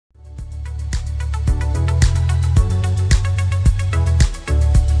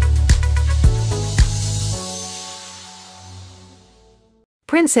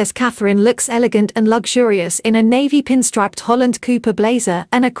Princess Catherine looks elegant and luxurious in a navy pinstriped Holland Cooper blazer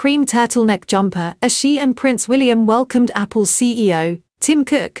and a cream turtleneck jumper as she and Prince William welcomed Apple's CEO, Tim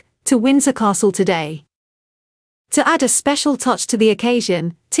Cook, to Windsor Castle today. To add a special touch to the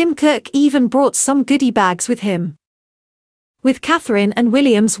occasion, Tim Cook even brought some goodie bags with him. With Catherine and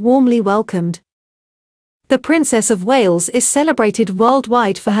Williams warmly welcomed. The Princess of Wales is celebrated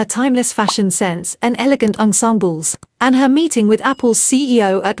worldwide for her timeless fashion sense and elegant ensembles, and her meeting with Apple's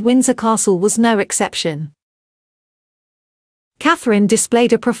CEO at Windsor Castle was no exception. Catherine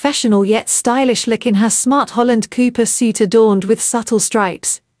displayed a professional yet stylish look in her smart Holland Cooper suit adorned with subtle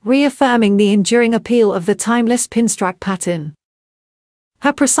stripes, reaffirming the enduring appeal of the timeless pinstripe pattern.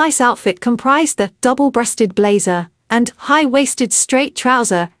 Her precise outfit comprised the double-breasted blazer and high-waisted straight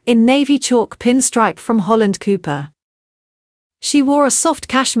trouser in navy chalk pinstripe from Holland Cooper. She wore a soft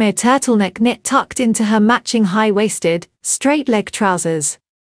cashmere turtleneck knit tucked into her matching high-waisted, straight-leg trousers.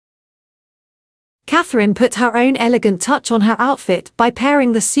 Catherine put her own elegant touch on her outfit by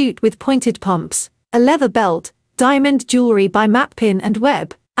pairing the suit with pointed pumps, a leather belt, diamond jewelry by Mappin &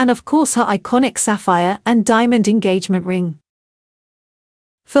 Webb, and of course her iconic sapphire and diamond engagement ring.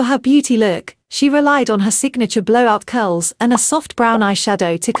 For her beauty look, she relied on her signature blowout curls and a soft brown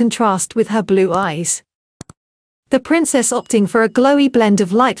eyeshadow to contrast with her blue eyes. The princess opting for a glowy blend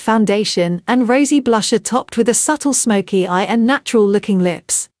of light foundation and rosy blusher topped with a subtle smoky eye and natural-looking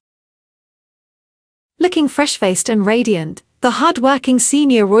lips. Looking fresh-faced and radiant, the hard-working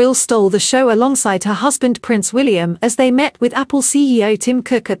senior royal stole the show alongside her husband Prince William as they met with Apple CEO Tim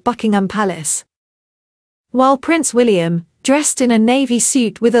Cook at Buckingham Palace. While Prince William, dressed in a navy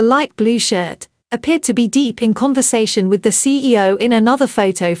suit with a light blue shirt, appeared to be deep in conversation with the CEO in another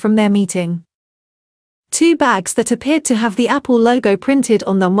photo from their meeting. Two bags that appeared to have the Apple logo printed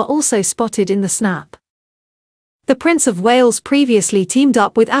on them were also spotted in the snap. The Prince of Wales previously teamed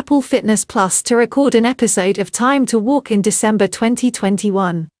up with Apple Fitness Plus to record an episode of Time to Walk in December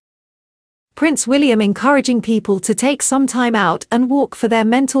 2021. Prince William encouraging people to take some time out and walk for their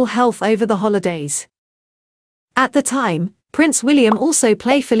mental health over the holidays. At the time, Prince William also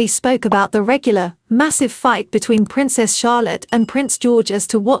playfully spoke about the regular, massive fight between Princess Charlotte and Prince George as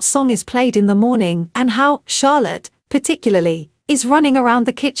to what song is played in the morning and how Charlotte, particularly, is running around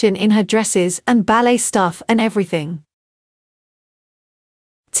the kitchen in her dresses and ballet stuff and everything.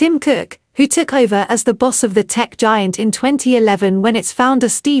 Tim Cook, who took over as the boss of the tech giant in 2011 when its founder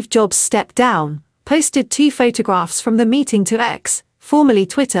Steve Jobs stepped down, posted two photographs from the meeting to X, formerly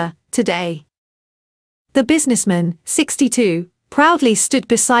Twitter, today. The businessman, 62, proudly stood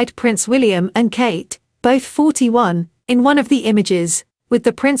beside Prince William and Kate, both 41, in one of the images, with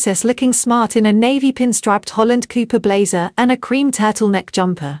the princess looking smart in a navy pinstriped Holland Cooper blazer and a cream turtleneck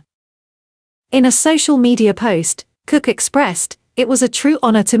jumper. In a social media post, Cook expressed, "It was a true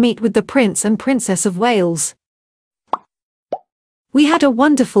honor to meet with the Prince and Princess of Wales. We had a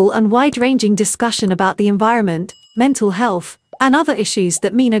wonderful and wide-ranging discussion about the environment, mental health, and other issues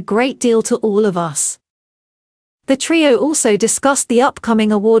that mean a great deal to all of us." The trio also discussed the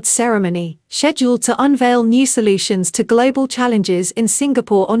upcoming awards ceremony, scheduled to unveil new solutions to global challenges in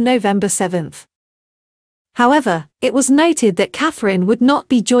Singapore on November 7. However, it was noted that Catherine would not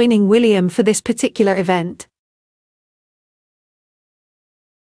be joining William for this particular event.